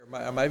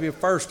maybe a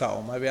first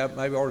home. Maybe I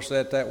ought to say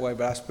it that way,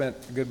 but I spent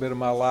a good bit of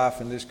my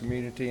life in this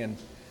community, and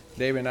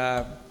Debbie and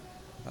I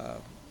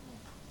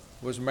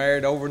was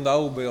married over in the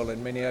old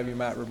building. Many of you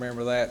might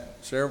remember that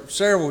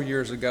several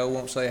years ago.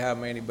 Won't say how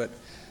many, but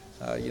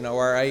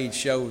our age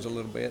shows a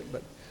little bit.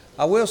 But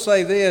I will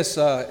say this: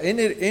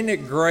 isn't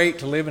it great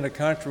to live in the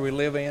country we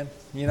live in?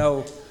 You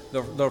know,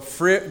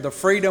 the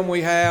freedom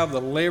we have,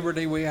 the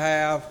liberty we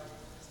have.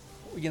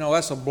 You know,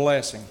 that's a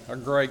blessing, a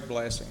great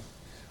blessing.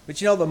 But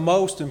you know, the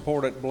most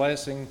important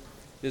blessing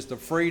is the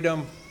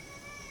freedom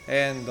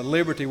and the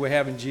liberty we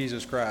have in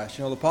Jesus Christ.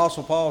 You know, the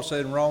Apostle Paul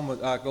said in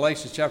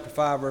Galatians chapter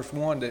 5, verse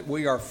 1, that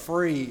we are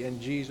free in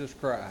Jesus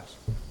Christ.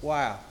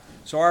 Wow.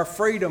 So our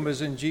freedom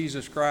is in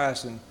Jesus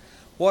Christ, and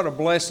what a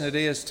blessing it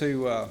is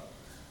to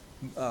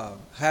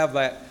have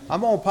that.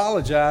 I'm going to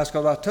apologize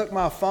because I took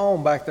my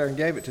phone back there and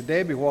gave it to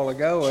Debbie a while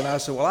ago, and I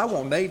said, well, I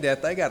won't need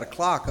that. They got a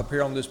clock up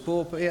here on this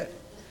pulpit,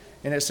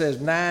 and it says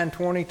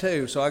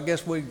 9:22, so I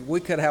guess we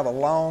could have a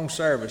long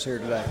service here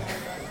today.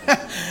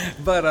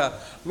 But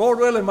Lord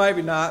willing,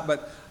 maybe not.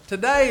 But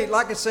today,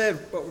 like I said,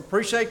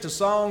 appreciate the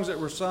songs that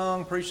were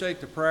sung,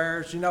 appreciate the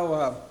prayers. You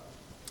know,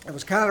 it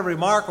was kind of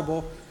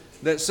remarkable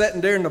that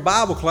sitting during the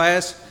Bible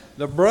class,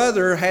 the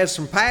brother had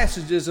some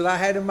passages that I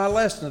had in my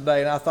lesson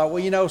today, and I thought,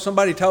 well, you know,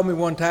 somebody told me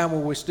one time,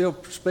 well, we're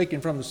still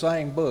speaking from the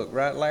same book,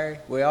 right, Larry?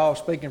 We're all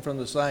speaking from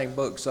the same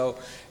book. So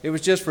it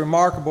was just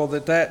remarkable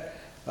that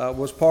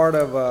was part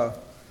of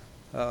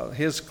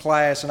his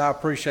class, and I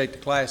appreciate the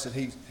class that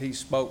he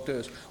spoke to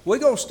us. We're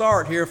going to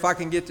start here if I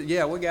can get to,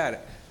 yeah, we got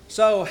it.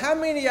 So how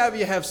many of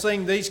you have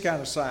seen these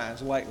kind of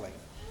signs lately?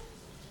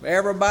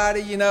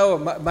 Everybody, you know,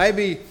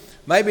 maybe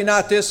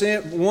not this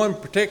one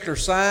particular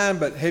sign,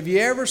 but have you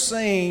ever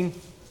seen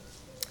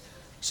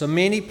so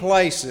many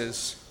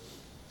places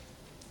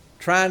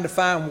trying to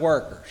find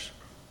workers?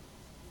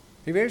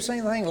 Have you ever seen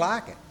anything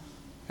like it?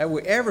 Have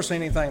we ever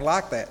seen anything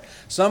like that?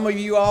 Some of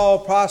you all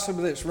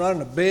possibly that's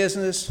running a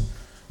business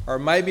or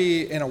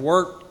maybe in a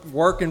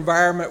work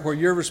environment where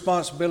your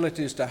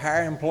responsibility is to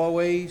hire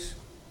employees.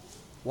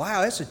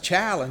 Wow, that's a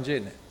challenge,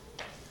 isn't it?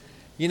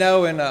 You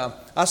know, and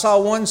I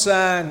saw one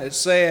sign that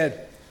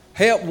said,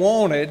 help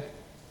wanted,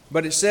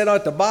 but it said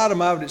at the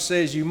bottom of it, it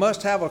says, you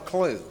must have a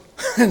clue.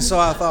 And so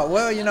I thought,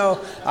 well, you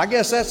know, I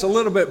guess that's a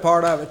little bit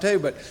part of it too.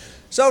 But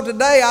so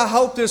today, I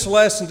hope this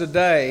lesson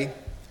today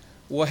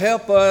will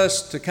help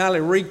us to kind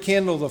of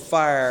rekindle the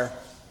fire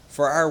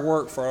for our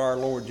work for our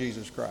Lord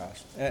Jesus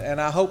Christ. And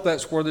I hope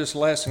that's where this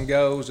lesson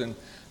goes. And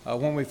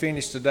when we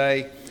finish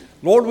today,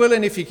 Lord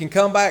willing, if you can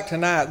come back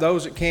tonight,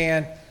 those that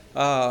can,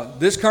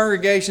 this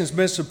congregation's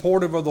been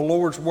supportive of the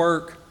Lord's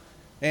work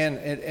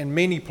in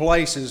many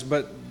places,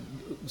 but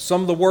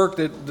some of the work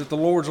that the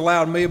Lord's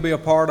allowed me to be a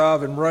part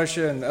of in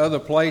Russia and other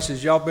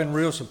places, y'all been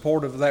real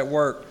supportive of that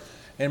work.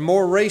 And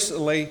more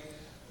recently,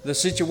 the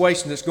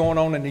situation that's going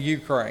on in the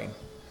Ukraine.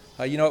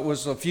 You know, it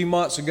was a few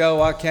months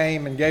ago I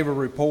came and gave a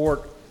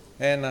report,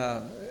 and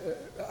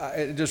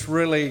it just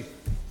really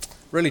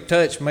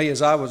touched me.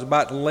 As I was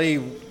about to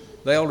leave,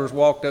 the elders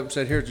walked up and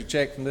said, here's a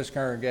check from this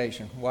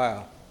congregation.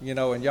 Wow. You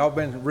know, and y'all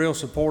been real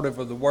supportive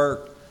of the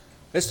work.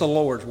 It's the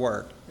Lord's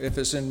work. If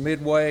it's in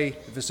Midway,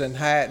 if it's in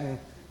Hatton, if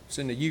it's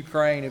in the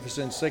Ukraine, if it's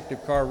in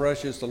Syktyvkar,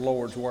 Russia, it's the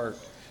Lord's work.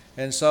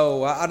 And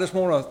so I just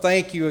want to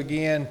thank you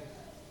again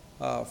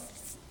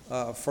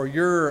for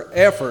your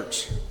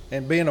efforts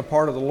and being a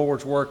part of the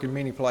Lord's work in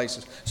many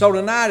places. So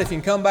tonight, if you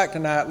can come back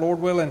tonight, Lord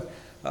willing,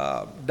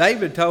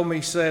 David told me,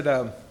 he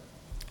said,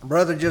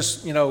 brother,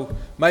 just, you know,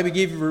 maybe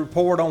give you a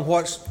report on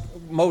what's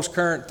most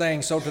current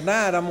things. So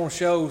tonight I'm going to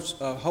show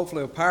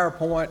hopefully a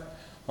PowerPoint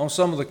on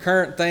some of the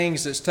current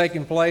things that's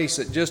taking place,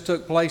 that just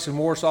took place in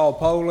Warsaw,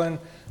 Poland,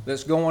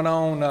 that's going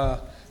on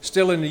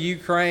still in the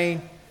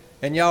Ukraine.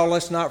 And y'all,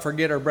 let's not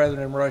forget our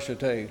brethren in Russia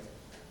too.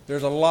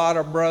 There's a lot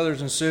of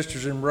brothers and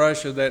sisters in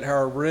Russia that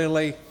are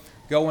really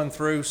going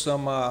through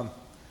some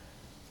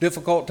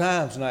difficult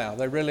times now.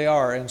 They really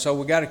are. And so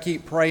we got to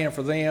keep praying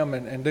for them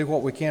and do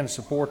what we can to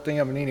support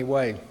them in any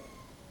way.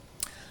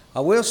 I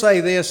will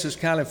say this is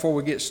kind of before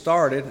we get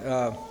started,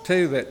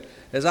 too, that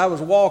as I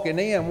was walking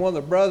in, one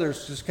of the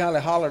brothers just kind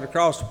of hollered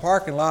across the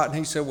parking lot, and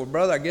he said, well,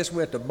 brother, I guess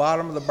we're at the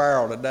bottom of the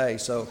barrel today.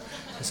 So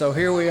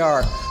here we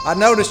are. I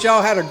noticed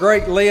y'all had a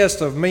great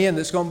list of men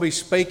that's going to be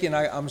speaking,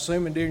 I'm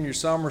assuming, during your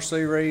summer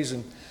series.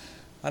 And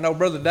I know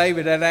Brother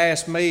David had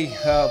asked me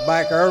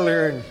back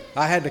earlier, and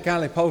I had to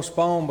kind of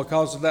postpone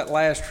because of that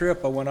last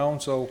trip I went on.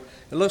 So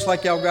it looks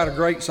like y'all got a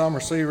great summer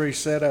series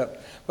set up.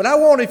 But I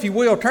want, if you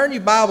will, turn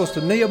your Bibles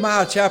to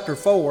Nehemiah chapter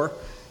 4,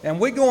 and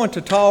we're going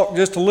to talk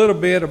just a little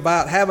bit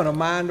about having a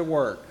mind to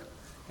work.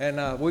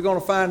 And we're going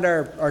to find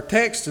our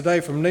text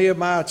today from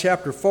Nehemiah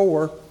chapter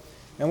 4,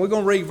 and we're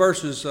going to read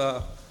verses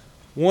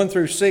 1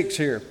 through 6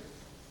 here.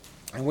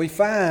 And we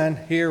find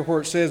here where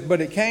it says, but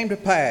it came to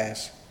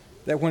pass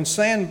that when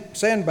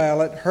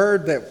Sanballat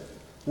heard that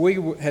we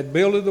had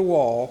builded the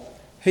wall,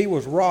 he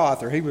was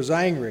wroth, or he was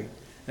angry,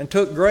 and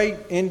took great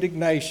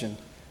indignation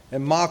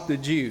and mocked the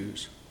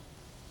Jews.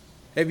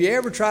 Have you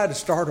ever tried to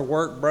start a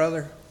work,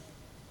 brother?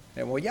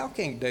 And well, y'all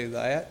can't do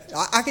that.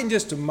 I can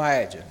just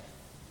imagine.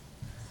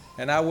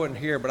 and I wasn't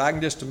here, but I can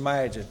just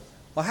imagine,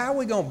 well, how are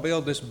we going to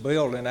build this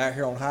building out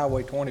here on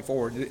Highway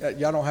 24?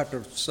 Y'all don't have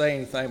to say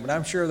anything, but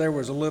I'm sure there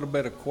was a little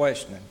bit of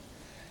questioning.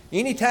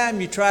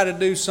 Anytime you try to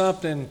do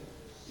something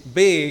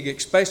big,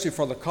 especially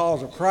for the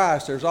cause of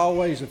Christ, there's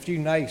always a few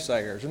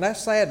naysayers. And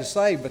that's sad to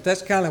say, but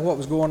that's kind of what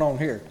was going on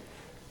here.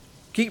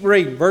 Keep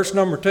reading, verse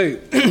number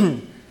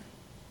 2,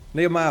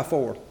 Nehemiah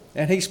 4.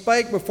 And he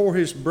spake before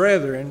his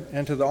brethren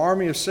and to the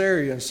army of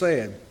Syria and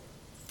said,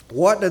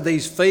 what do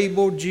these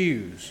feeble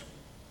Jews?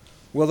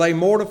 Will they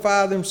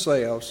mortify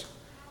themselves?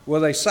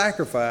 Will they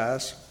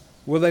sacrifice?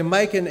 Will they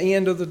make an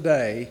end of the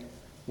day?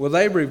 Will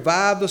they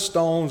revive the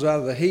stones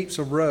out of the heaps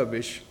of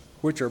rubbish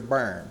which are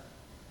burned?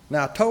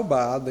 Now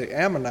Tobiah the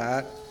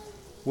Ammonite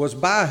was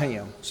by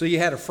him, so he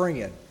had a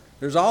friend.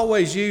 There's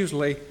always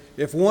usually,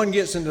 if one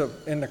gets in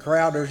the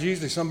crowd, there's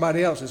usually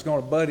somebody else that's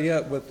going to buddy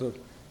up with the,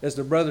 as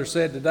the brother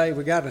said today,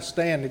 we got to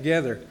stand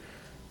together.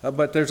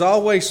 But there's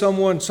always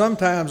someone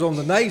sometimes on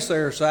the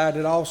naysayer side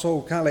that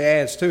also kind of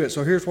adds to it.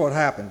 So here's what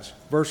happens.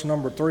 Verse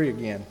number 3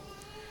 again.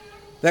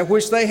 That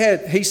which they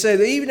had, he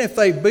said, even if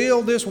they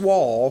build this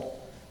wall,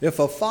 if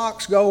a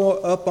fox go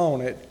up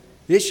on it,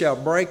 it shall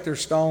break their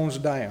stones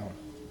down.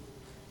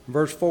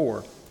 Verse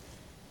 4.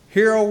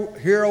 Hear,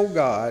 O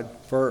God,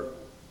 for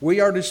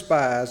we are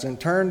despised, and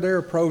turn their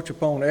approach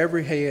upon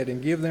every head,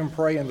 and give them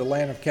prey in the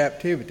land of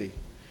captivity.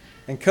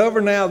 And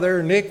cover now their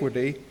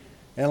iniquity,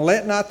 and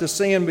let not the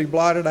sin be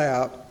blotted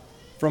out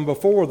from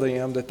before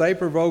them, that they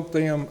provoke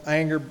them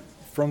anger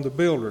from the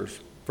builders.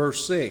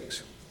 Verse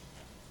 6.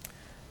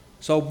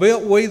 So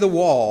built we the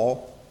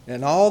wall,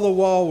 and all the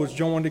wall was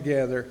joined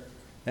together,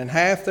 and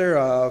half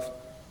thereof,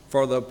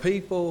 for the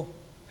people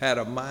had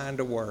a mind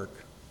to work.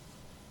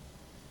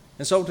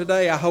 And so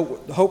today, I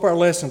hope our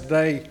lesson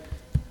today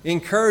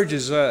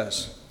encourages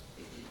us.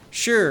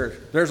 Sure,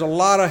 there's a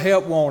lot of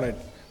help wanted,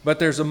 but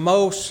there's the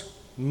most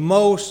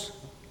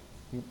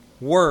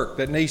work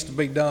that needs to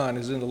be done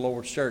is in the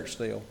Lord's church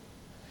still.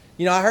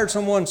 You know, I heard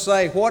someone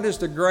say, what is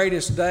the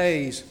greatest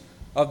days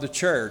of the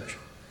church?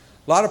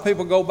 A lot of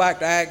people go back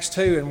to Acts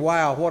 2 and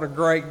wow, what a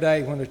great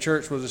day when the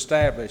church was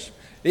established.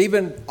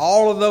 Even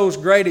all of those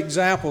great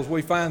examples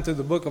we find through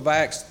the book of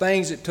Acts,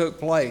 things that took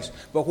place.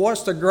 But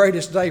what's the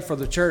greatest day for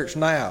the church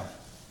now?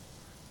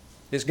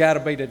 It's got to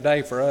be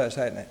today for us,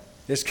 hasn't it?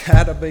 It's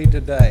got to be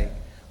today.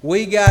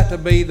 We got to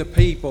be the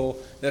people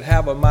that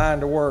have a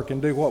mind to work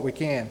and do what we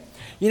can.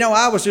 You know,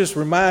 I was just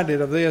reminded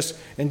of this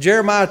in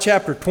Jeremiah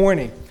chapter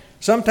 20.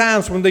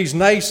 Sometimes when these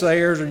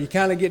naysayers or you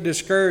kind of get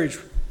discouraged,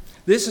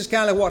 this is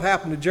kind of what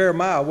happened to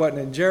Jeremiah, wasn't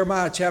it? In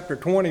Jeremiah chapter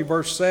 20,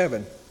 verse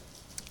 7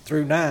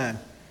 through 9.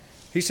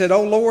 He said,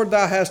 O Lord,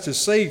 thou hast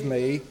deceived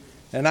me,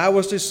 and I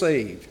was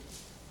deceived.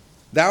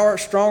 Thou art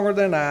stronger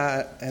than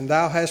I, and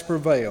thou hast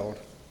prevailed.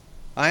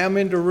 I am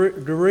in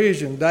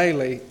derision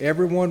daily,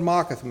 everyone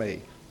mocketh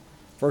me.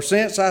 For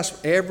since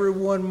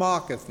everyone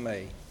mocketh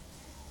me.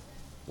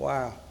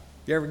 Wow.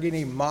 You ever get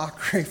any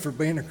mockery for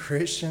being a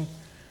Christian?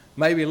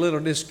 Maybe a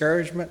little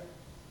discouragement?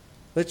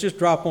 Let's just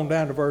drop on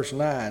down to verse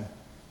 9.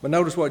 But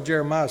notice what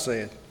Jeremiah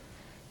said.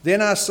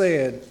 Then I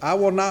said, I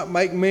will not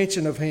make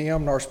mention of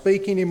him, nor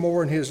speak any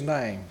more in his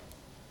name.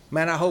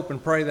 Man, I hope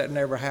and pray that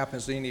never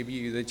happens to any of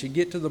you, that you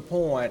get to the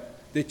point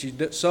that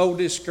you're so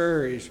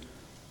discouraged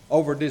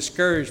over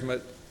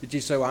discouragement that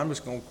you say, well, I'm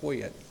just going to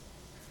quit.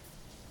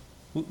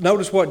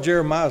 Notice what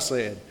Jeremiah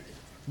said.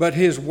 But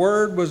his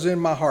word was in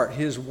my heart.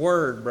 His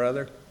word,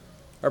 brother.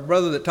 Our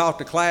brother that taught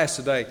the class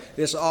today,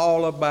 it's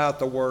all about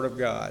the word of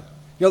God.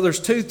 You know,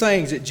 there's two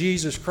things that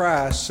Jesus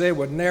Christ said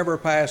would never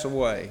pass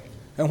away.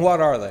 And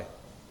what are they?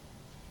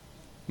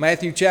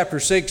 Matthew chapter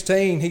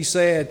 16, he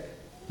said,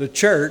 the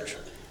church.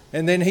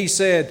 And then he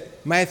said,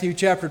 Matthew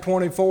chapter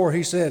 24,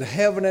 he said,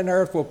 heaven and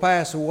earth will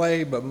pass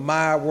away, but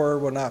my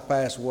word will not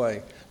pass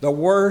away. The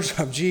words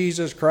of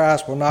Jesus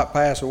Christ will not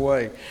pass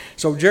away.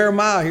 So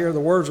Jeremiah here, the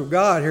words of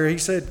God here, he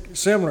said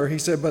similar. He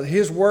said, but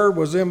his word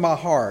was in my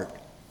heart.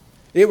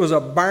 It was a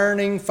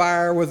burning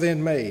fire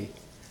within me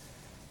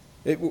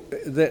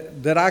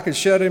that I could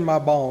shut in my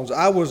bones.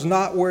 I was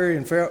not weary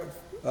and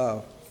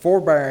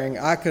forbearing.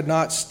 I could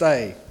not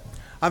stay.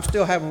 I'm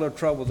still having a little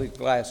trouble with these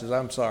glasses.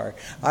 I'm sorry.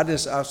 I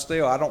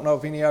don't know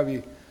if any of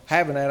you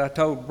having that. I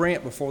told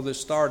Brent before this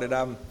started,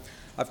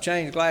 I've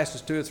changed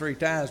glasses 2 or 3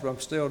 times, but I'm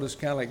still just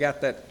kind of got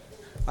that.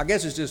 I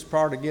guess it's just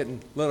part of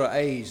getting a little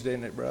aged,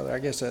 isn't it, brother? I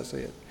guess that's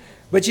it.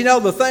 But you know,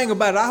 the thing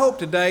about it, I hope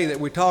today that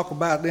we talk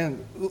about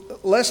then,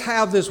 let's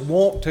have this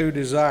want to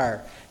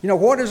desire. You know,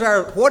 what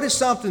is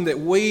something that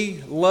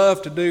we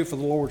love to do for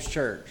the Lord's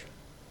church?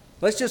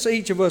 Let's just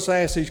each of us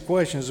ask these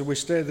questions as we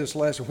study this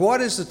lesson.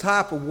 What is the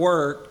type of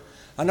work?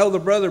 I know the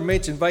brother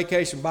mentioned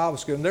Vacation Bible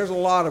School, and there's a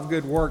lot of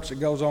good works that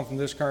goes on from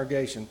this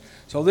congregation.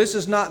 So this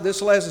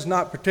lesson is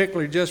not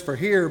particularly just for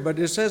here, but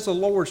it says the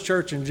Lord's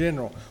church in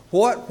general.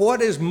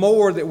 What is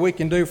more that we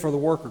can do for the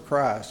work of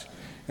Christ?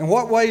 In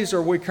what ways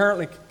are we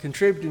currently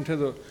contributing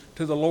to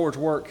the Lord's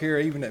work here,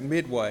 even at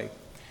Midway?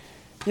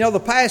 You know, the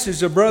passage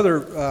the brother,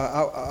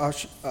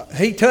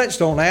 he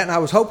touched on that, and I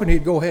was hoping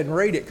he'd go ahead and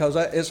read it because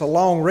it's a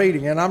long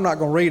reading, and I'm not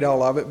going to read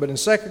all of it. But in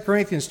 2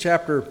 Corinthians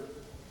chapter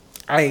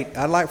 8.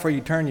 I'd like for you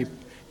to turn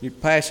your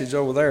passage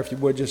over there, if you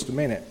would, just a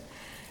minute.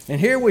 And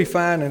here we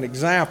find an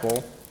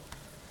example.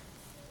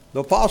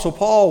 The Apostle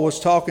Paul was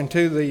talking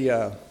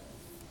to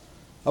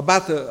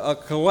about a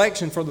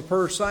collection for the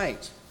poor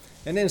saints.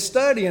 And in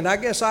studying, I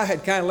guess I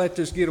had kind of let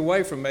this get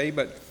away from me,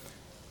 but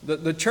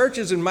the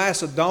churches in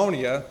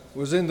Macedonia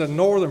was in the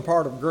northern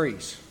part of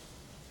Greece.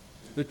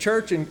 The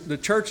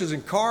churches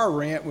in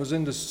Corinth was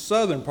in the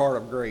southern part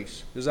of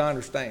Greece, as I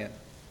understand.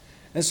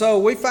 And so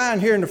we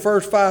find here in the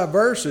first 5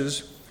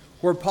 verses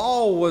where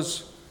Paul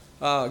was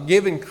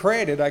giving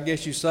credit, I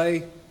guess you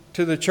say,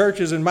 to the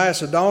churches in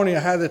Macedonia,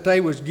 how that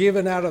they was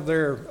given out of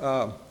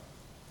their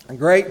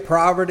great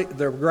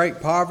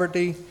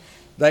poverty.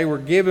 They were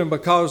given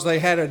because they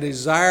had a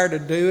desire to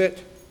do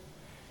it.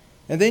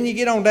 And then you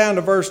get on down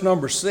to verse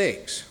number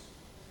 6,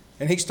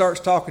 and he starts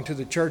talking to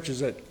the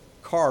churches at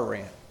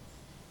Corinth.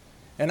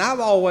 And I've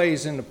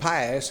always in the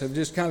past have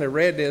just kind of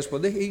read this,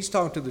 well, he's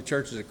talking to the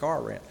churches at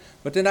Corinth.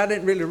 But then I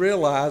didn't really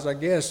realize, I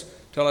guess,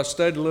 till I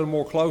studied a little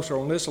more closer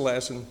on this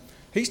lesson,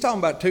 he's talking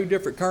about 2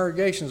 different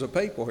congregations of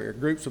people here,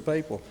 groups of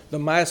people, the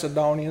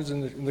Macedonians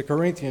and the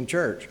Corinthian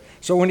church.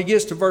 So when he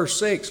gets to verse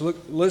 6,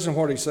 listen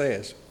what he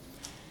says.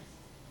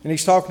 And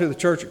he's talking to the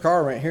church at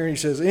Corinth here, and he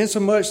says,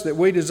 insomuch that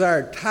we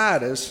desired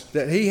Titus,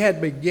 that he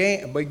had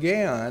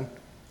began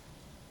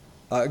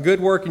a good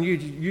work in you,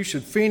 you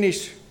should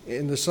finish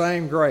in the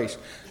same grace.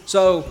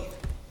 So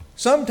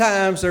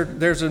sometimes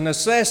there's a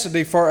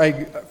necessity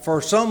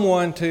for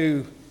someone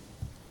to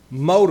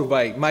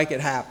motivate, make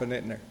it happen,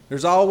 isn't there?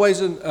 There's always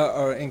an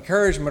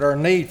encouragement or a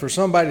need for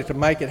somebody to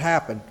make it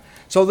happen.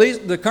 So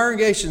the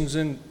congregations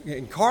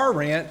in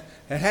Corinth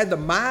had the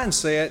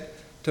mindset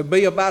to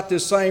be about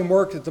this same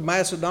work that the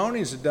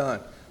Macedonians had done,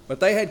 but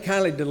they had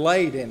kind of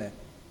delayed in it.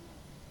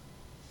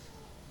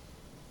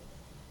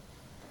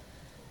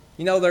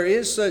 You know, there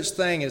is such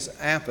thing as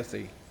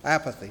apathy.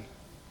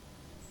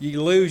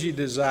 You lose your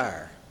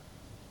desire.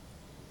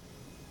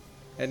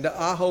 And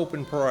I hope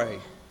and pray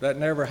that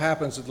never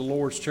happens at the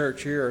Lord's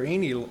church here or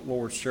any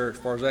Lord's church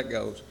as far as that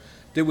goes.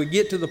 Did we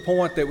get to the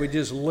point that we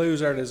just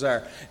lose our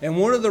desire? And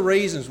one of the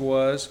reasons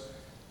was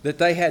that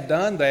they had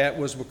done that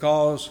was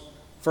because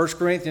 1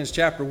 Corinthians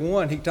chapter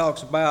 1, he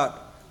talks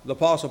about the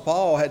Apostle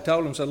Paul had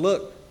told them, said,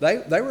 look,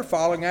 they were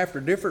following after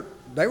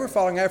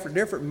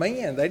different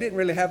men. They didn't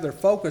really have their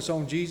focus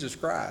on Jesus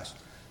Christ.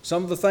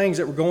 Some of the things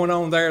that were going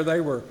on there,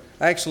 they were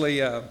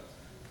actually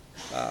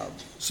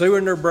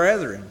suing their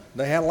brethren.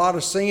 They had a lot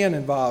of sin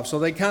involved, so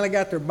they kind of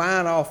got their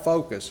mind off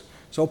focus.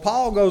 So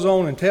Paul goes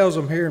on and tells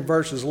them here in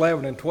verses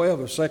 11 and 12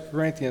 of 2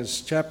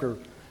 Corinthians chapter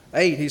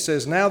 8, he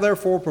says, now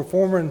therefore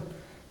performing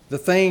the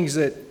things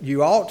that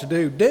you ought to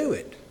do, do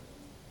it.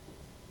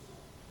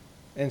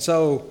 And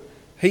so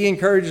he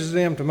encourages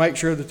them to make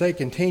sure that they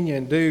continue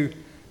and do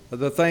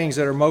the things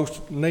that are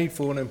most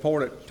needful and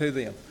important to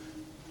them.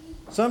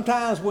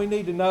 Sometimes we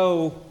need to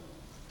know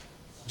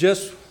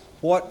just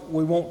what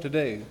we want to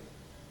do.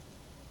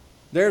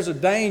 There's a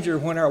danger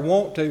when our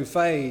want to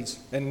fades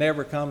and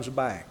never comes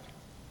back.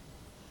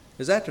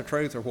 Is that the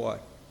truth or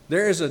what?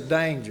 There is a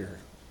danger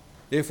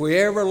if we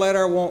ever let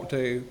our want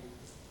to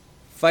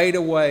fade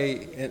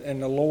away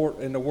and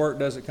the work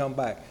doesn't come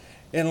back.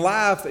 In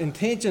life,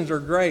 intentions are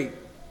great,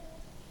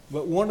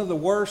 but one of the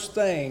greatest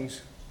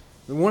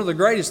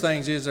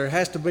things is there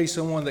has to be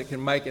someone that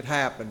can make it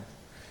happen.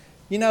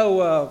 You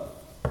know,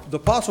 the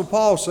Apostle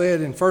Paul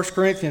said in 1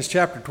 Corinthians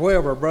chapter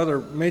 12, our brother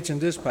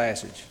mentioned this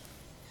passage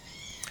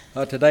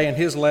today in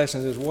his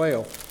lessons as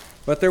well.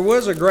 But there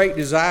was a great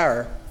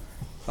desire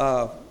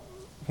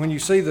when you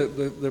see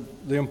the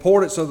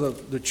importance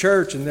of the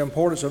church and the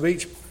importance of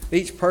each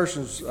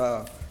person's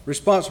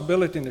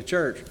responsibility in the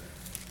church.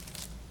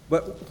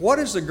 But what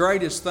is the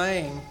greatest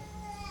thing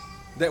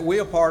that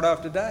we're a part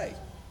of today?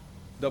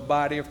 The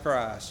body of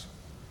Christ.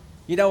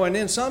 You know, and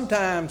then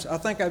sometimes, I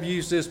think I've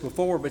used this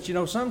before, but you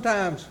know,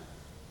 sometimes,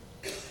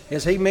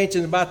 as he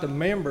mentioned about the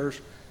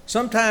members,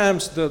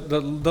 sometimes the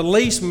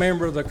least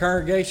member of the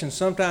congregation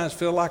sometimes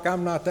feel like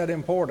I'm not that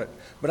important.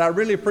 But I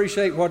really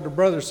appreciate what the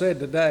brother said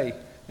today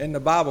in the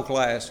Bible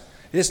class.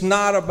 It's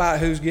not about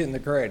who's getting the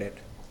credit.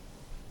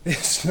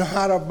 It's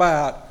not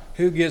about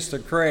who gets the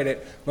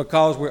credit,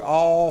 because we're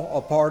all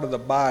a part of the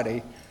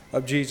body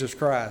of Jesus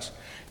Christ.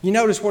 You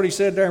notice what he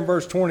said there in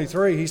verse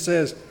 23. He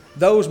says,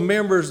 those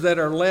members that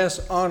are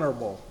less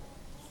honorable.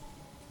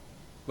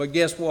 But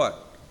guess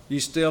what?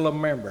 You're still a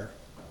member.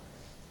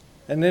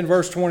 And then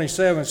verse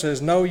 27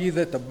 says, know ye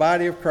that the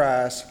body of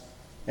Christ,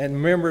 and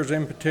members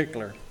in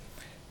particular.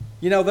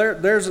 You know,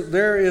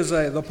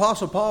 the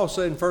Apostle Paul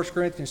said in 1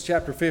 Corinthians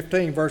chapter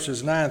 15,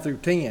 verses 9 through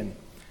 10,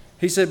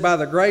 he said, by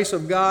the grace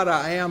of God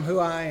I am who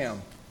I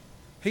am.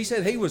 He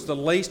said he was the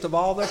least of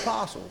all the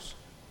apostles.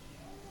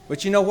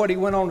 But you know what he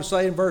went on to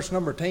say in verse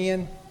number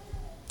 10?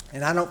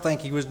 And I don't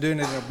think he was doing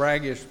it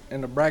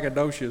in a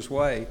braggadocious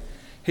way.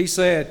 He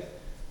said,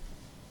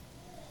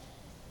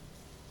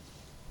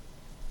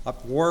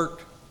 I've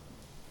worked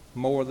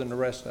more than the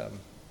rest of them.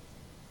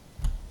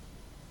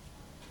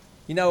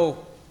 You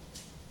know,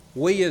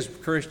 we as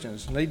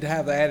Christians need to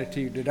have the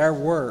attitude that our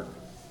work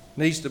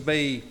needs to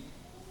be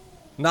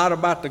not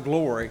about the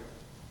glory.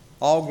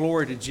 All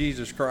glory to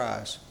Jesus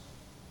Christ.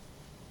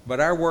 But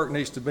our work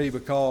needs to be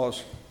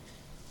because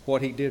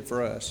what he did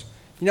for us.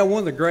 You know, one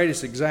of the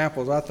greatest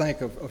examples, I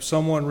think, of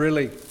someone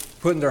really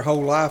putting their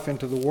whole life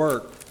into the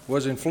work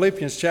was in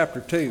Philippians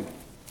chapter 2,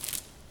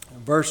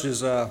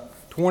 verses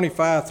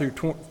 25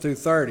 through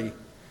 30.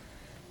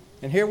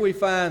 And here we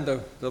find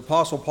the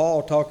Apostle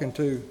Paul talking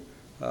to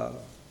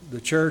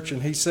the church,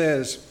 and he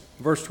says,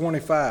 verse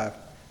 25,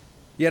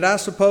 "Yet I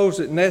suppose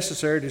it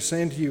necessary to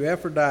send to you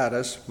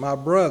Epaphroditus, my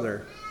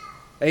brother,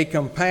 a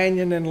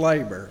companion in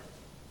labor,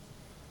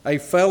 a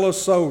fellow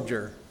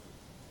soldier."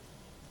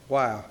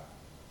 Wow.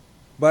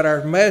 "But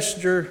our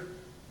messenger,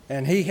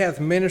 and he hath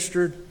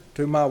ministered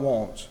to my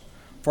wants.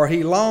 For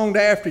he longed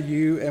after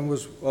you, and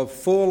was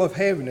full of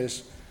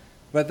heaviness,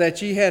 but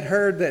that ye had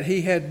heard that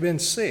he had been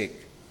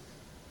sick.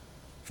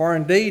 For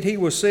indeed he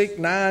was sick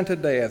nigh unto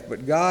death,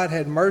 but God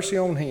had mercy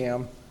on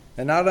him,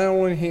 and not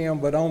only him,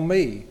 but on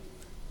me,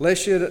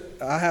 lest should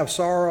I have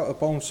sorrow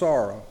upon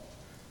sorrow.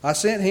 I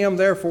sent him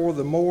therefore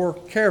the more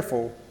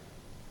careful,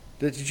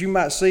 that you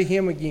might see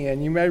him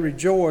again, you may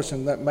rejoice,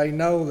 and that may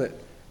know that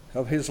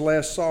of his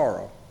less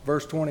sorrow."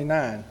 Verse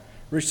 29,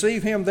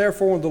 "Receive him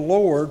therefore in the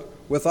Lord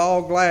with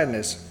all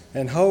gladness,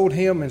 and hold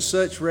him in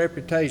such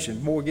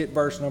reputation." We'll get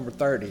verse number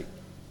 30.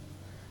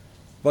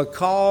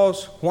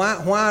 Because,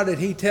 why did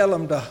he tell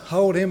them to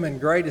hold him in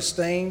great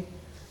esteem?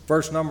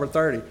 Verse number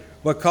 30,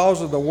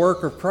 "Because of the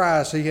work of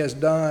Christ he has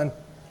done,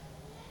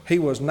 he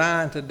was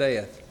nigh unto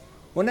death."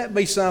 Wouldn't that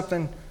be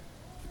something?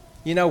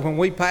 You know, when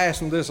we pass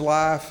from this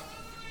life,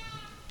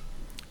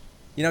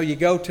 you know, you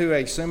go to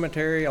a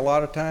cemetery a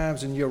lot of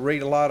times and you'll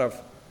read a lot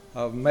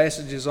of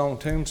messages on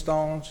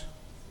tombstones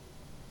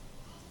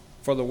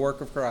for the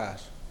work of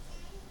Christ.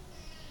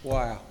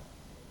 Wow.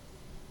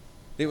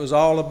 It was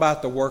all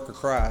about the work of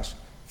Christ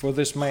for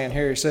this man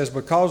here. He says,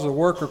 "Because of the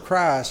work of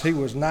Christ, he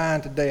was nigh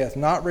unto death,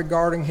 not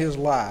regarding his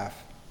life,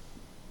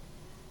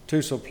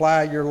 to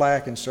supply your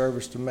lack in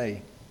service to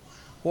me."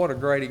 What a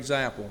great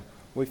example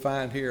we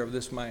find here of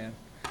this man.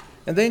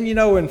 And then, you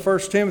know, in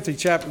 1 Timothy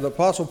chapter, the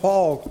Apostle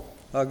Paul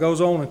goes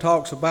on and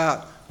talks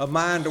about a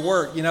mind to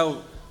work. You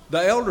know,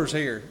 the elders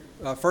here,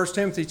 1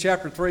 Timothy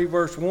chapter 3,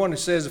 verse 1, it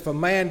says, "If a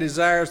man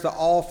desires the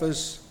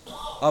office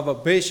of a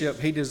bishop,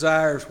 he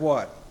desires"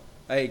 what?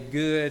 "A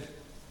good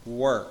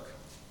work."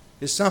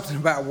 It's something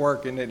about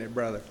working, isn't it,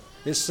 brother?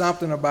 It's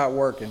something about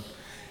working.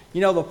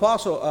 You know, the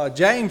Apostle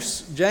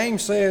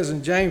James says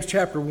in James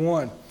chapter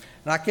 1,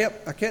 and I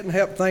couldn't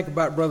help think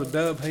about Brother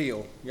Dub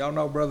Hill. Y'all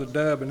know Brother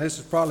Dub, and this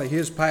is probably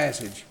his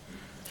passage.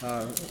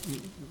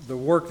 The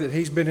work that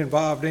he's been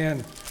involved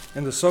in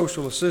the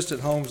social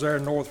assistant homes there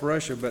in North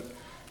Russia. But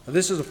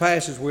this is a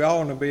passage we all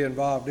want to be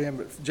involved in.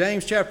 But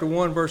James chapter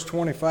 1, verse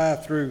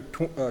 25 through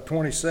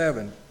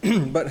 27.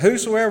 "But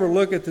whosoever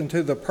looketh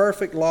into the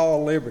perfect law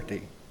of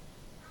liberty,"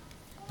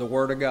 the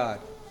Word of God,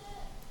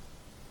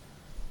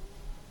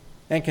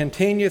 "and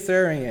continueth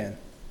therein,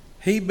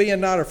 he being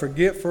not a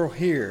forgetful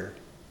hearer,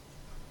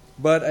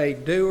 but a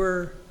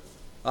doer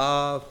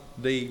of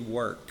the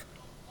work."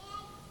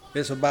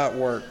 It's about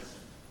work.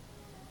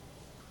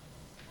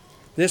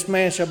 "This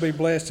man shall be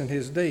blessed in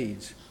his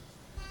deeds."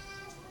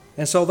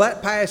 And so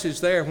that passage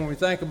there, when we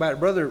think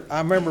about it, I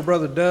remember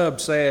Brother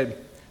Dub said,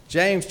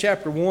 James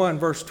chapter 1,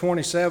 verse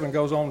 27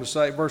 goes on to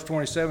say, verse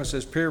 27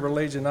 says, "Pure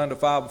religion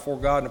undefiled before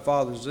God and the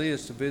Father is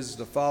this, to visit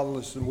the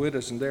fatherless and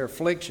widows in their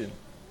affliction."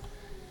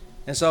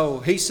 And so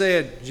he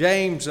said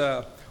James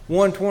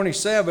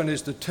 1:27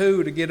 is the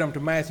two to get them to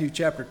Matthew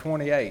chapter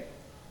 28.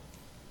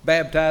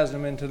 Baptize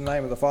them into the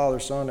name of the Father,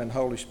 Son, and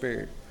Holy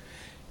Spirit.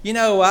 You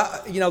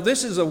know,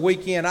 this is a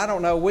weekend. I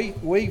don't know.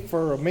 We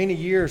for many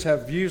years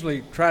have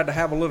usually tried to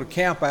have a little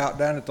camp out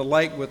down at the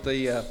lake with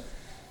the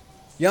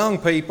young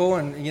people,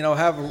 and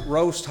have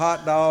roast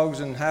hot dogs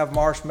and have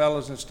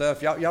marshmallows and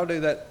stuff. Y'all do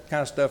that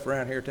kind of stuff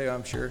around here too,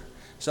 I'm sure.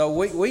 So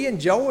we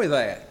enjoy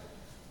that.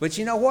 But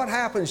you know what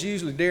happens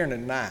usually during the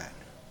night?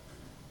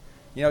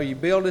 You know, you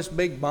build this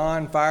big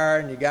bonfire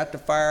and you got the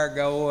fire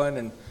going,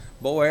 and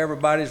boy,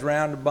 everybody's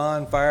around the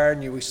bonfire,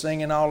 and we're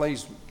singing all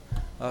these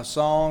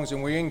songs,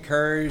 and we're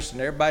encouraged,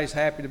 and everybody's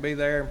happy to be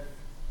there.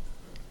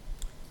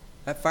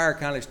 That fire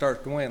kind of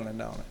starts dwindling,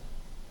 don't it?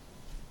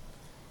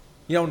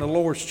 You know, in the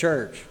Lord's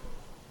church,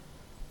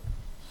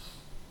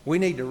 we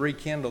need to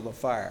rekindle the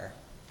fire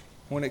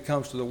when it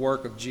comes to the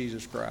work of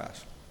Jesus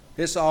Christ.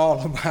 It's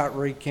all about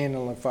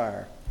rekindling the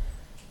fire.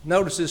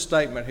 Notice this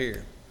statement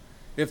here.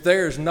 If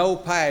there is no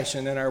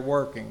passion in our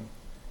working,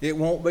 it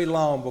won't be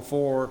long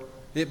before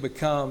it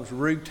becomes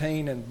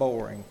routine and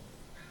boring.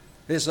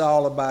 It's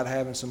all about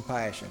having some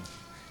passion.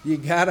 You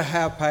got to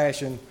have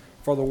passion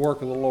for the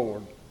work of the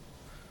Lord.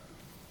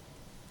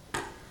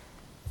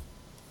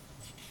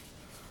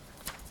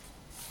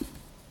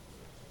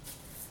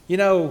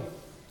 There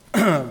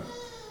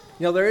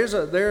is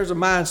a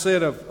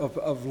mindset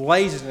of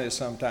laziness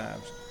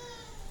sometimes.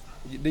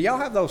 Do y'all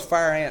have those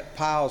fire ant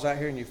piles out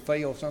here in your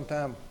field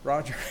sometime,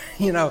 Roger?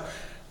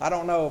 I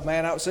don't know,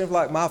 man. It seems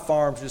like my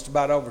farm's just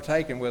about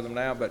overtaken with them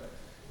now. But,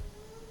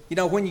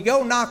 when you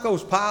go knock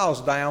those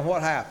piles down,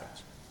 what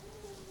happens?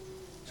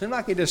 Seems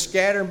like they just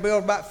scatter and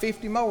build about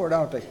 50 more,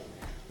 don't they?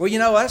 Well, you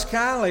know, that's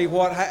kind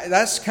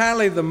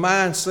of the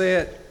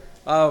mindset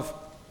of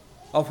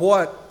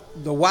what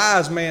the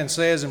wise man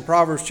says in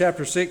Proverbs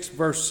chapter 6,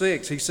 verse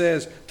 6. He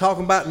says,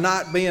 talking about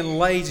not being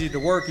lazy to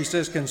work, he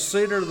says,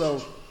 consider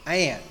the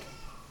ant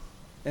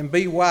and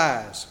be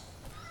wise,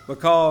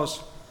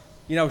 because,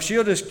 you know,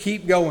 she'll just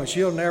keep going.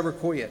 She'll never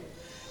quit.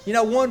 You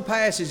know, one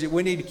passage that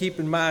we need to keep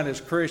in mind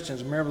as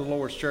Christians, remember the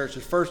Lord's church,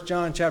 is 1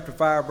 John chapter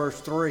 5, verse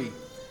 3.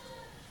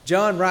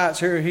 John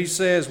writes here, he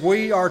says,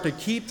 we are to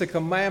keep the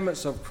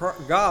commandments of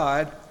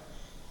God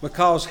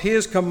because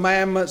his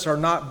commandments are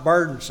not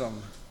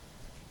burdensome.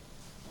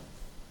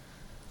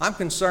 I'm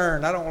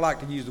concerned, I don't like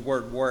to use the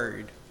word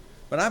worried,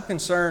 but I'm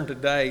concerned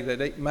today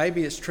that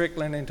maybe it's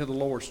trickling into the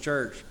Lord's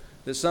church,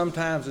 that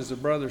sometimes, as the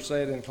brother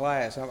said in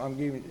class, I'm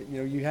giving, you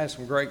know, you had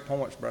some great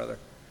points, brother,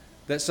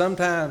 that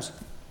sometimes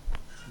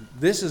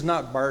this is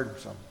not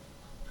burdensome.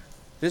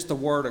 It's the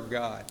Word of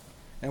God,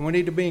 and we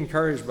need to be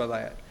encouraged by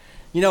that.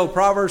 You know,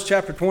 Proverbs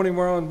chapter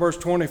 21, verse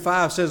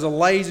 25 says, a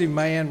lazy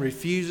man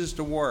refuses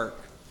to work.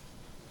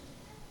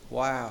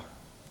 Wow.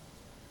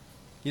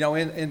 You know,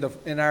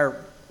 in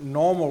our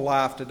normal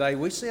life today,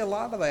 we see a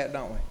lot of that,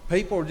 don't we?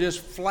 People are just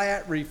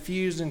flat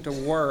refusing to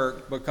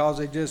work because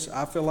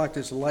I feel like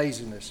it's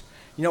laziness.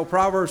 You know,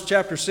 Proverbs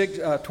chapter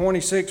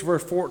 26,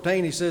 verse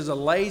 14, he says, a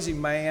lazy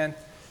man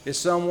is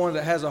someone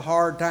that has a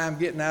hard time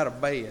getting out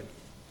of bed.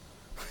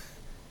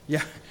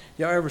 Yeah.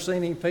 Y'all ever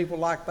seen any people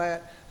like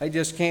that? They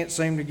just can't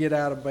seem to get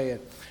out of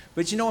bed.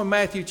 But you know, in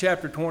Matthew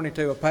chapter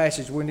 22, a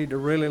passage we need to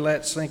really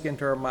let sink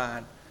into our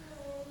mind.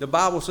 The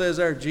Bible says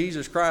there,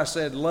 Jesus Christ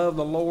said, love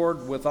the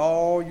God with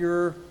all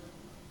your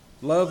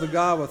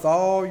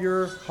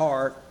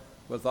heart,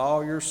 with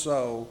all your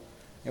soul,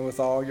 and with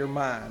all your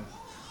mind.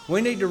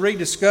 We need to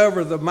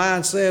rediscover the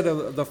mindset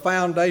of the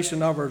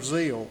foundation of our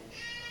zeal.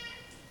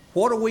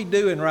 What are we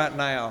doing right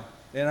now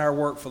in our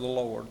work for the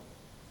Lord?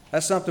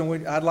 That's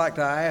something I'd like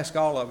to ask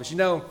all of us. You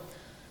know,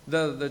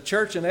 the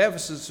church in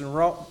Ephesus in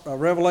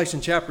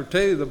Revelation chapter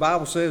 2, the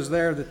Bible says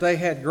there that they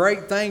had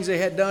great things they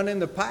had done in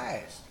the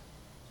past.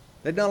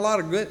 They'd done a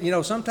lot of good. You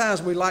know,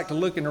 sometimes we like to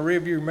look in the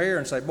rearview mirror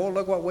and say, boy,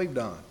 look what we've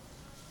done.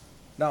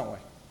 Don't we?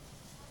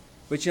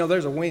 But you know,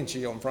 there's a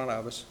windshield in front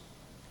of us.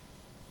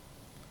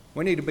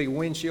 We need to be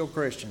windshield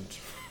Christians,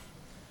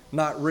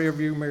 not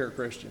rearview mirror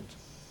Christians.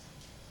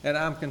 And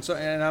I'm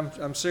concerned, and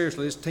I'm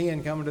seriously, it's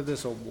 10 coming to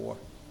this old boy.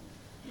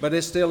 But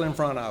it's still in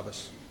front of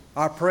us.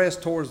 I press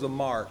towards the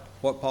mark,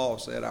 what Paul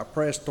said. I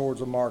press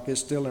towards the mark. It's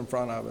still in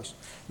front of us.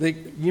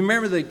 You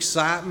remember the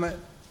excitement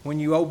when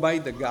you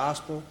obeyed the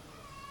gospel?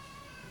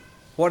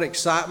 What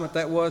excitement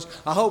that was.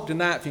 I hope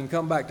tonight, if you can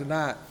come back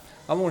tonight,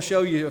 I want to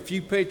show you a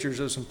few pictures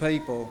of some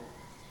people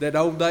that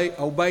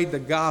obeyed the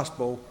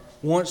gospel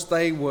once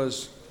they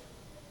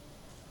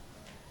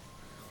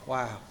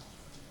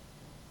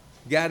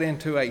got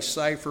into a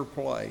safer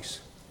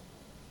place.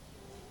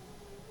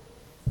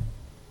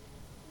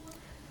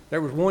 There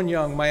was one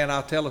young man,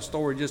 I'll tell a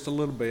story just a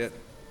little bit.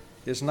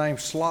 His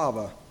name's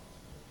Slava.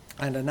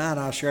 And tonight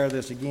I'll share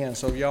this again,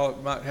 so y'all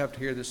might have to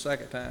hear this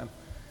second time.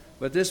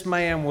 But this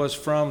man was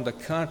from the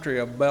country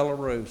of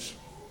Belarus.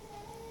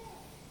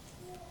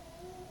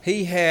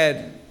 He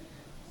had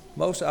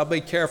I'll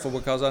be careful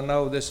because I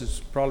know this is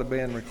probably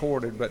being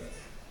recorded, but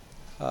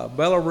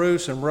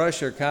Belarus and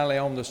Russia are kind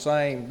of on the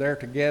same, they're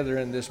together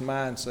in this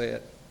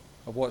mindset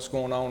of what's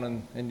going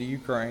on in the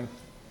Ukraine.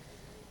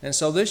 And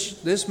so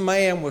this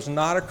man was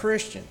not a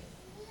Christian.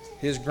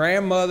 His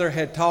grandmother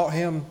had taught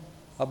him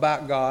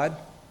about God,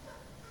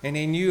 and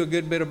he knew a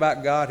good bit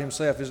about God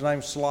himself. His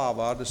name's Slava.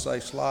 I'll just say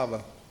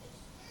Slava.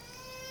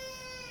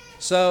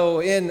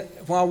 So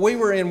while we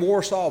were in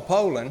Warsaw,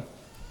 Poland,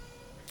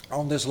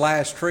 on this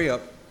last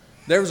trip,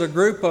 there was a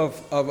group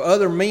of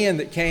other men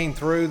that came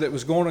through that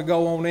was going to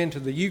go on into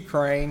the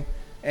Ukraine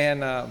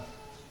and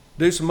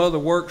do some other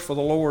works for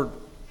the Lord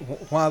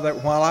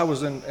while I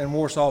was in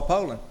Warsaw,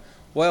 Poland.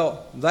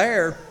 Well,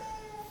 there,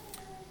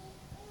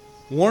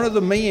 one of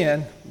the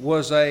men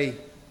was a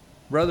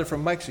brother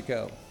from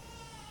Mexico.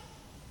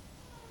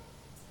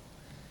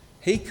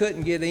 He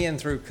couldn't get in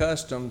through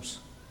customs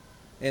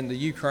in the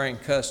Ukraine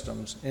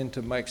customs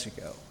into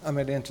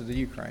the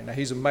Ukraine. Now,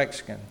 he's a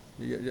Mexican.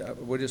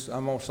 I'm going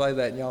to say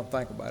that and y'all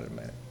think about it a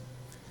minute.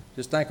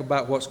 Just think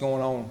about what's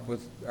going on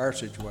with our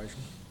situation.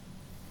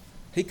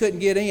 He couldn't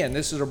get in.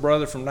 This is a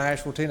brother from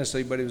Nashville,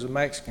 Tennessee, but he was a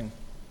Mexican.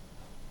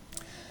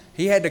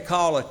 He had to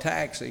call a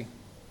taxi.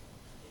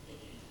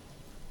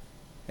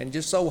 And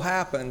just so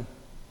happened,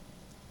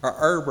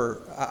 our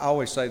Uber, I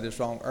always say this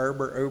wrong,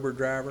 Uber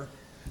driver.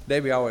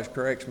 Debbie always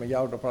corrects me.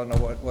 Y'all don't probably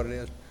know what it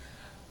is.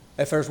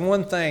 If there's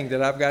one thing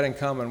that I've got in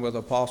common with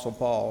Apostle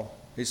Paul,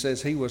 he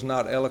says he was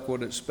not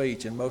eloquent at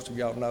speech, and most of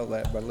y'all know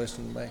that by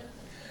listening to me.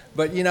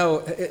 But you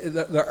know,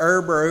 the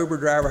Uber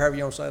driver, however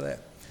you want to say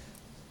that.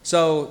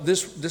 So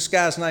this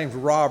guy's name's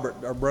Robert,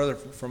 our brother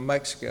from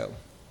Mexico.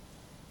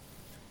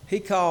 He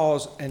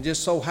calls, and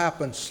just so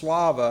happened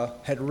Slava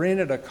had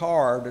rented a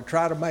car to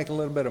try to make a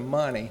little bit of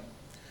money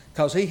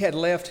because he had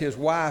left his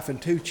wife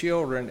and 2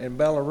 children in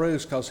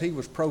Belarus because he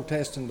was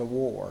protesting the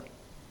war.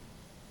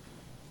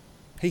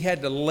 he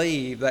had to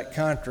leave that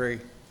country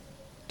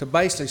to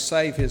basically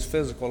save his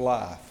physical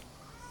life.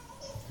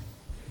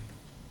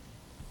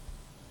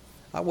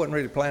 I wasn't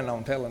really planning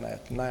on telling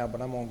that now,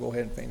 but I'm going to go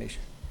ahead and finish.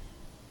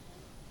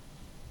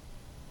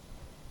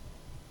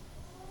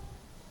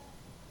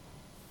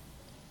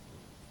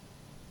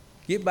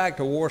 Get back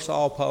to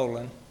Warsaw,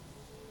 Poland.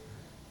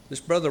 This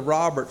brother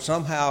Robert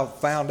somehow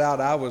found out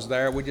I was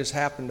there. We just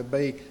happened to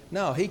be.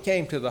 No, he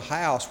came to the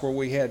house where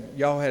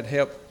y'all had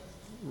helped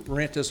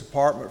rent this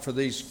apartment for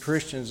these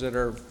Christians that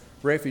are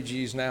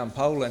refugees now in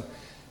Poland.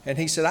 And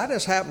he said, I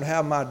just happen to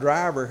have my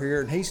driver here,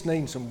 and he's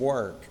needing some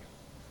work.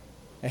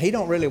 And he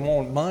don't really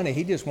want money.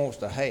 He just wants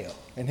to help.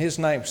 And his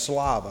name's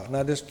Slava.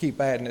 Now, just keep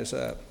adding this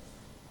up.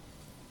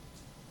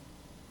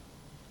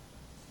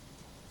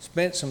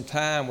 Spent some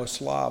time with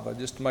Slava,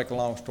 just to make a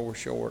long story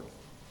short.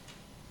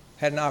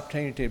 Had an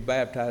opportunity to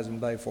baptize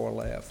him the day before I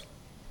left.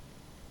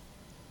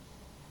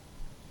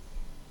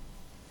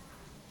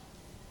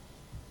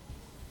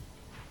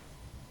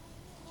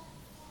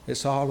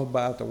 It's all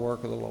about the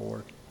work of the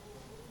Lord.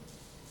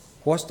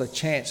 What's the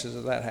chances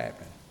of that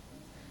happening?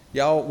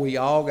 Y'all, we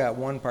all got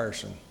one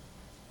person.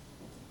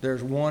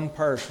 There's one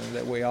person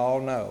that we all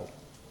know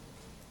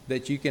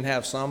that you can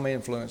have some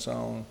influence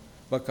on,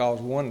 because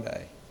one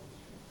day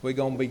we're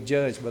going to be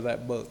judged by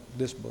that book,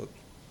 this book.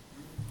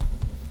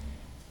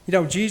 You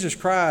know, Jesus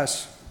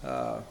Christ,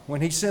 when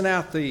he sent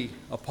out the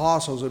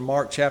apostles in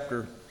Mark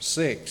chapter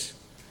 6,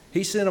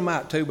 he sent them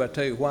out 2 by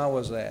 2. Why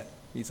was that,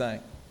 you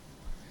think?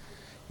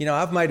 You know,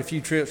 I've made a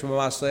few trips with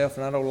myself,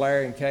 and I know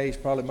Larry and Case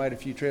probably made a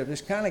few trips.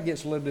 This kind of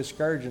gets a little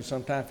discouraging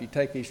sometimes if you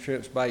take these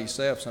trips by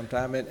yourself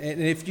sometimes.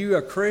 And if you're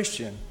a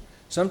Christian,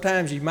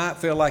 sometimes you might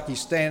feel like you're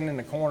standing in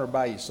the corner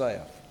by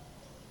yourself.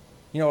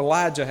 You know,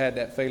 Elijah had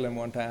that feeling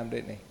one time,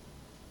 didn't he?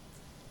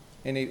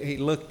 And he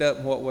looked up,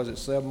 and what was it,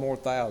 7 more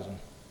thousand.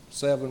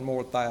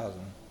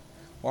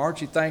 Well, aren't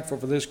you thankful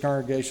for this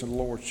congregation of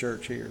the Lord's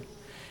church here?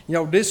 You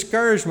know,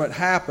 discouragement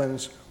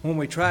happens when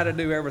we try to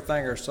do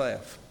everything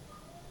ourselves.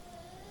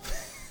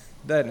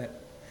 Doesn't it?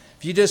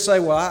 If you just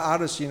say, well,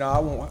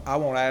 I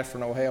won't ask for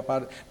no help.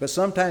 But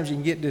sometimes you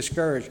can get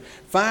discouraged.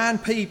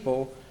 Find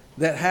people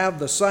that have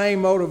the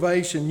same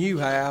motivation you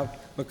have,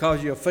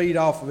 because you'll feed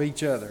off of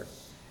each other.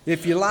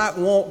 If you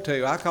want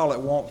to, I call it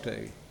want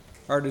to,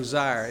 or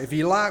desire. If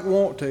you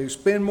want to,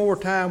 spend more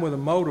time with a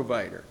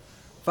motivator.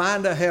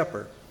 Find a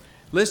helper.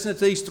 Listen to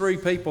these 3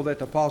 people that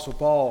the Apostle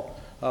Paul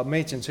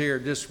mentions here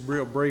just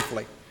real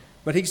briefly.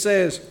 But he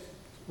says,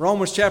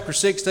 Romans chapter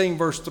 16,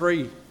 verse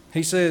 3,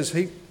 he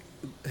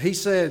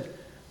said,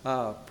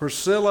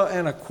 Priscilla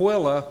and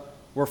Aquila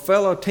were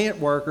fellow tent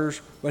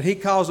workers, but he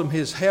calls them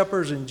his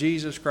helpers in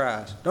Jesus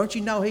Christ. Don't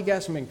you know he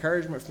got some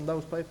encouragement from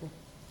those people?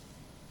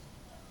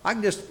 I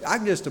can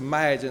just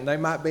imagine they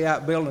might be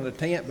out building a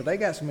tent, but they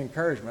got some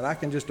encouragement. I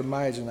can just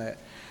imagine that.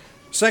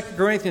 2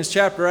 Corinthians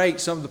chapter 8,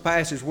 some of the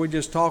passages we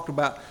just talked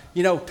about.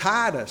 You know,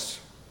 Titus,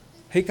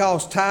 he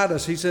calls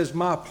Titus, he says,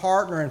 my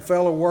partner and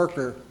fellow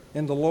worker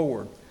in the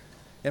Lord.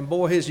 And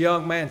boy, his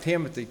young man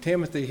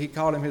Timothy, he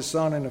called him his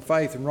son in the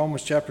faith. In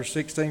Romans chapter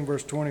 16,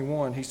 verse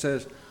 21, he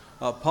says,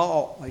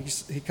 Paul,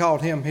 he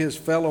called him his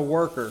fellow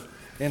worker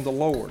in the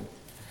Lord.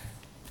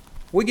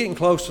 We're getting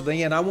close to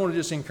the end. I want to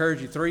just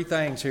encourage you 3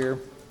 things here.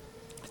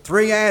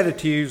 3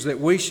 attitudes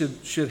that we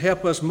should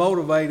help us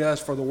motivate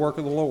us for the work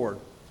of the Lord.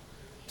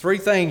 3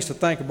 things to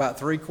think about,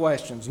 3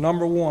 questions.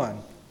 Number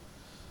 1,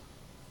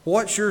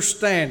 what's your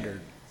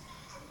standard?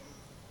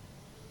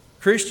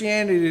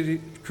 Christianity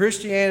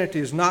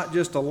is not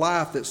just a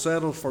life that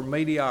settles for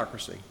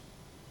mediocrity.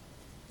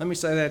 Let me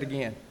say that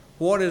again.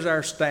 What is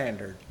our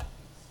standard?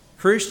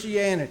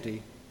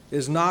 Christianity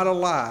is not a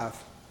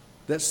life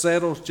that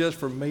settles just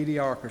for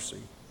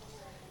mediocrity.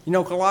 You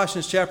know,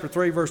 Colossians chapter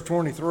 3, verse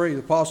 23, the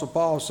Apostle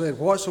Paul said,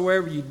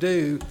 whatsoever you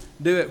do,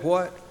 do it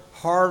what?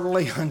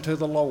 Heartily unto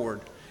the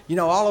Lord. You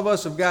know,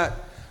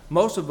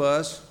 most of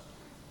us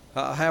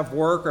have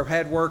work or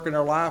have had work in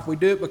our life. We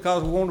do it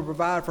because we want to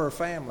provide for our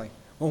family.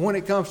 Well, when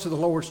it comes to the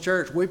Lord's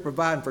church, we're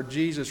providing for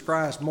Jesus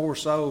Christ more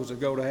souls to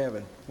go to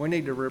heaven. We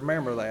need to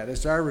remember that.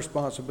 It's our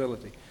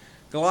responsibility.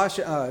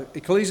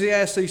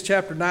 Ecclesiastes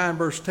chapter 9,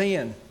 verse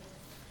 10.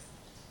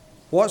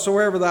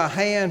 Whatsoever thy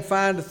hand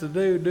findeth to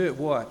do, do it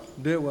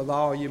what? Do it with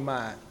all your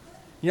might.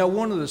 You know,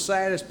 one of the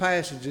saddest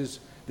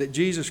passages that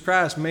Jesus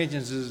Christ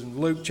mentions is in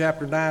Luke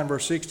chapter 9,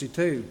 verse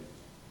 62.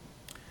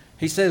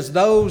 He says,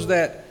 those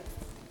that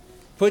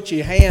put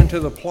your hand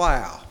to the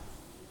plow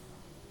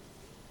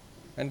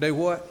and do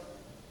what?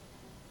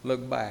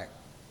 Look back,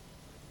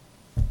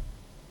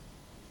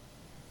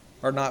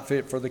 are not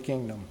fit for the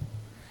kingdom.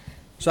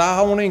 So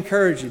I want to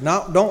encourage you,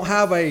 don't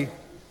have a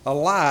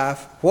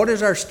life. What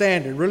is our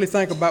standard? Really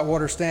think about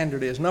what our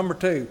standard is. Number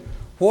 2,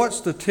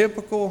 what's the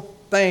typical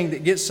thing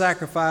that gets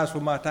sacrificed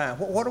with my time?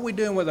 What are we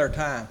doing with our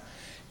time?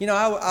 You know,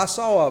 I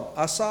saw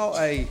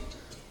a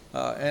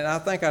and I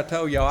think I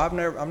told y'all,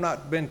 I've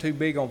not been too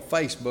big on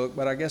Facebook,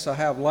 but I guess I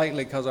have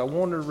lately because I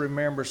wanted to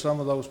remember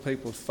some of those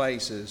people's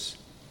faces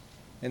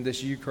in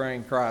this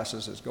Ukraine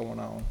crisis that's going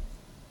on.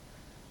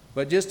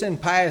 But just in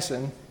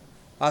passing,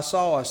 I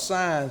saw a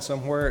sign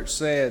somewhere. It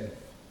said,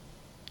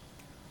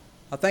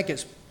 I think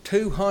it's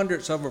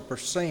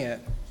 0.02%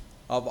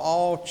 of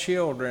all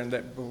children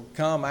that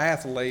become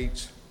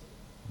athletes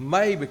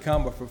may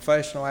become a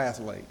professional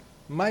athlete.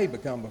 May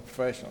become a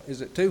professional.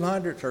 Is it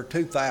 200s or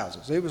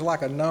 2,000s? It was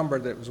like a number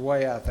that was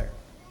way out there.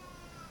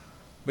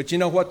 But you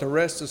know what the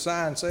rest of the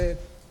sign said?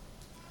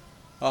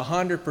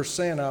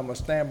 100% of them will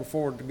stand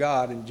before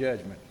God in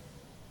judgment.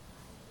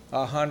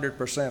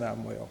 100% of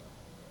them will.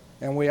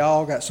 And we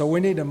all got, so we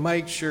need to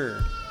make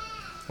sure.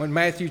 When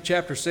Matthew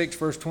chapter 6,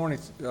 verse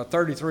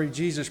 33,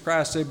 Jesus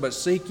Christ said, "But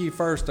seek ye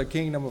first the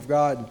kingdom of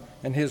God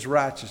and his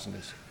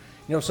righteousness."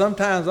 You know,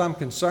 sometimes I'm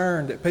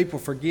concerned that people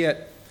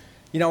forget.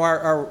 You know,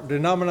 our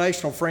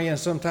denominational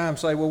friends sometimes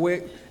say, well,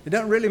 it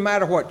doesn't really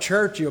matter what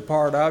church you're a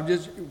part of,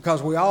 just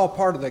because we're all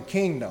part of the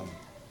kingdom.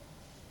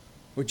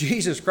 Well,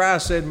 Jesus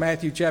Christ said in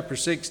Matthew chapter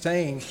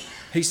 16,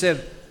 he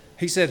said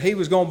he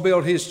was going to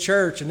build his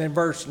church, and in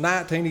verse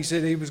 19 he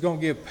said he was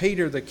going to give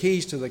Peter the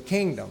keys to the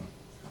kingdom.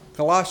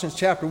 Colossians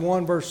chapter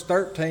 1 verse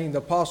 13, the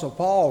Apostle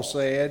Paul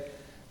said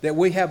that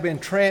we have been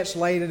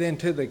translated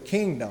into the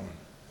kingdom.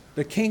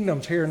 The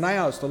kingdom's here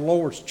now. It's the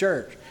Lord's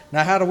church.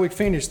 Now how do we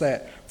finish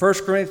that?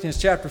 1 Corinthians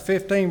chapter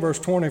 15 verse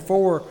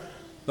 24,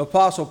 the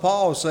Apostle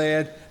Paul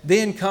said,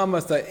 "Then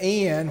cometh the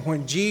end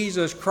when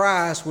Jesus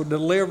Christ will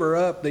deliver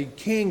up the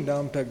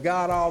kingdom to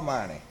God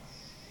Almighty."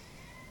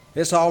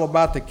 It's all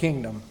about the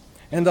kingdom.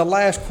 And the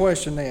last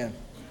question then,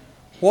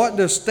 what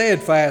does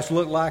steadfast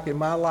look like in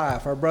my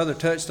life? Our brother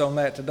touched on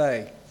that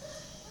today.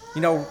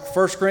 You know,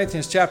 1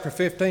 Corinthians chapter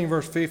 15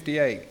 verse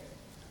 58,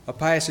 a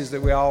passage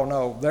that we all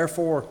know.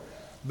 "Therefore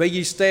be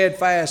ye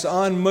steadfast,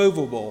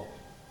 unmovable,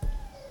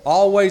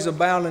 always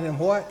abounding in"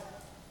 what?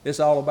 It's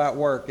all about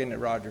work, isn't it,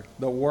 Roger?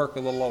 The work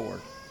of the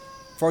Lord.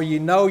 "For you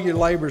know your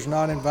labor is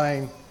not in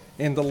vain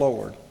in the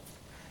Lord."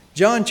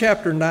 John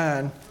chapter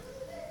 9,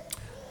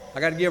 I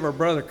got to give our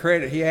brother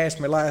credit. He asked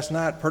me last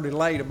night pretty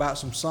late about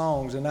some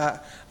songs, and I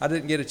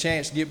didn't get a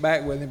chance to get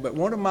back with him. But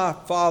one of my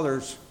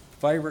father's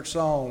favorite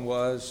songs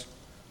was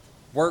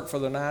 "Work, for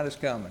the night is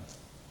coming,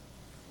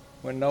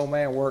 when no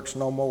man works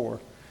no more."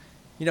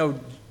 You know,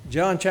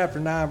 John chapter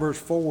 9 verse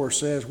 4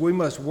 says we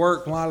must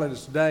work while it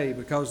is day,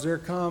 because there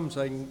comes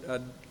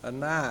a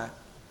night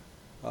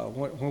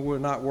when we'll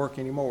not work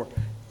anymore.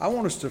 I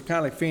want us to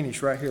kind of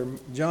finish right here.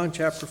 John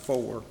chapter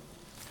 4,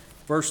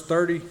 verse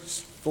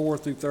 34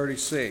 through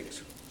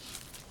 36.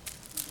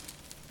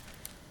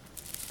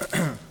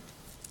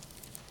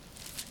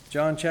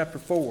 John chapter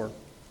 4.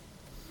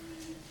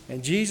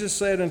 "And Jesus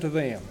said unto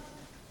them,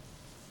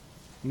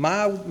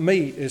 My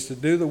meat is to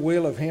do the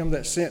will of him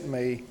that sent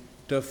me,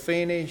 to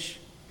finish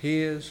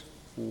his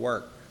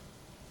work.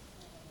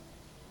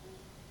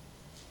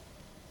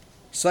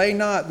 Say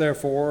not,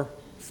 therefore,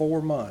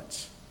 4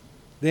 months,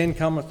 then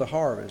cometh the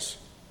harvest.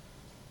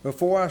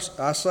 Before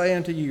I say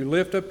unto you,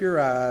 lift up your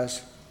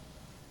eyes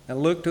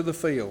and look to the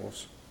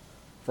fields,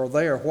 for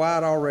they are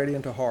white already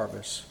unto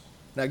harvest."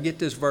 Now get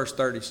this verse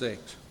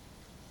 36.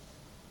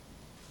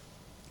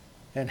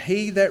 "And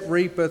he that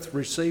reapeth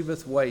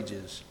receiveth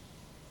wages."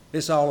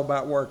 It's all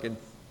about working.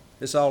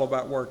 It's all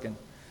about working.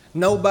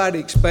 Nobody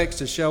expects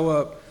to show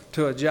up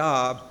to a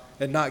job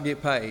and not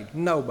get paid.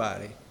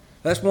 Nobody.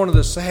 That's one of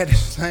the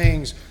saddest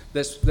things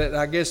that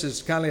I guess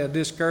is kind of a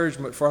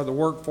discouragement for the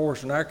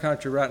workforce in our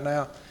country right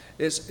now.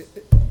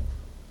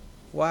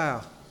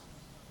 Wow.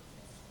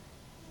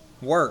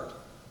 Work.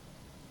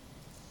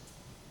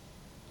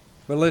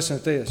 But listen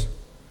to this.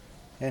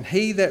 "And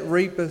he that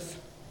reapeth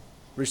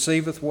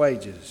receiveth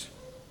wages,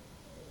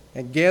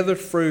 and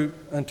gathereth fruit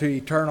unto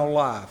eternal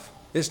life."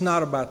 It's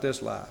not about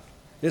this life.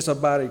 It's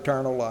about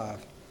eternal life.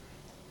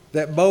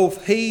 "That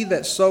both he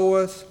that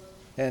soweth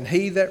and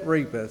he that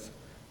reapeth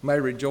may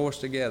rejoice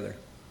together."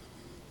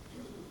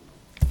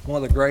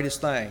 One of the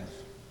greatest things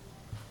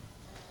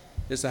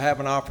is to have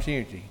an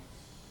opportunity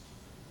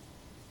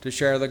to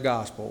share the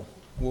gospel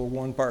with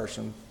one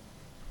person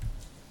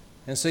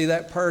and see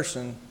that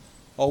person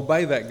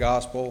obey that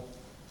gospel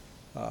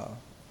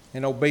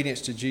in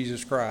obedience to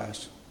Jesus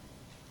Christ.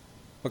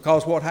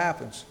 Because what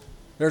happens?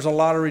 There's a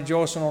lot of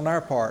rejoicing on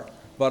our part,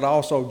 but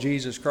also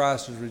Jesus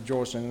Christ is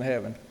rejoicing in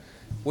heaven.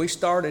 We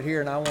started here,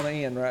 and I want to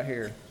end right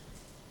here.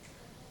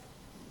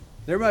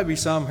 There may be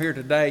some here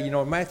today, you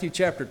know, in Matthew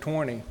chapter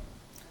 20,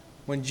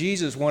 when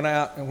Jesus went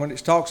out and when it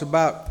talks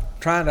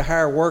about trying to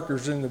hire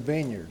workers in the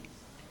vineyard,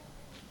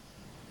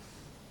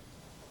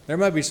 there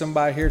may be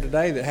somebody here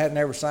today that hadn't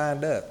ever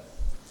signed up.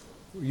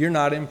 You're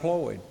not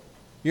employed.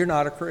 You're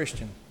not a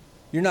Christian.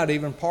 You're not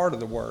even part of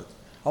the work.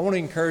 I want to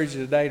encourage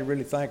you today to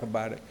really think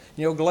about it.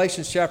 You know,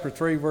 Galatians chapter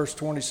 3, verse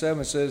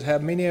 27 says, "How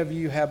many of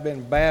you have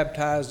been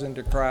baptized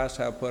into Christ,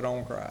 have put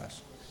on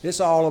Christ?" It's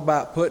all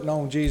about putting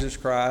on Jesus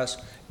Christ,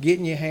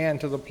 getting your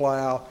hand to the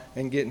plow,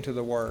 and getting to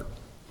the work.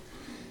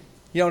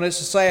 You know, and it's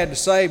sad to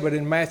say, but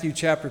in Matthew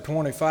chapter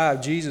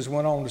 25, Jesus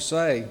went on to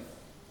say,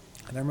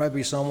 and there may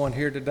be someone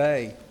here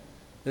today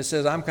that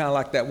says, "I'm kind of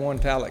like that one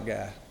talent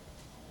guy.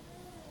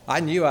 I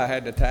knew I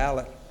had the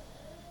talent.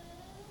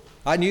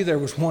 I knew there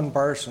was one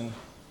person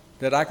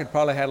that I could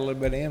probably have a little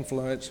bit of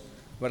influence,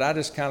 but I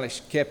just kind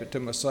of kept it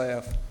to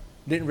myself.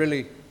 Didn't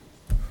really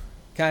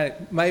kind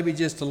of maybe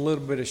just a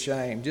little bit of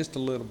shame, just a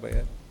little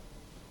bit.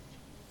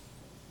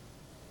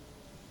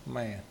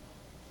 Man.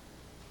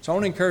 So I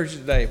want to encourage you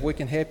today, if we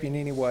can help you in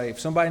any way, if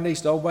somebody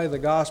needs to obey the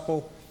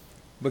gospel,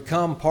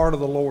 become part of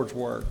the Lord's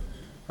work.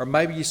 Or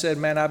maybe you said,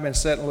 man, I've been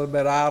sitting a little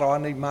bit idle, I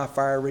need my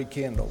fire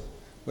rekindled.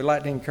 We'd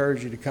like to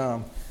encourage you to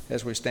come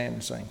as we stand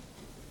and sing.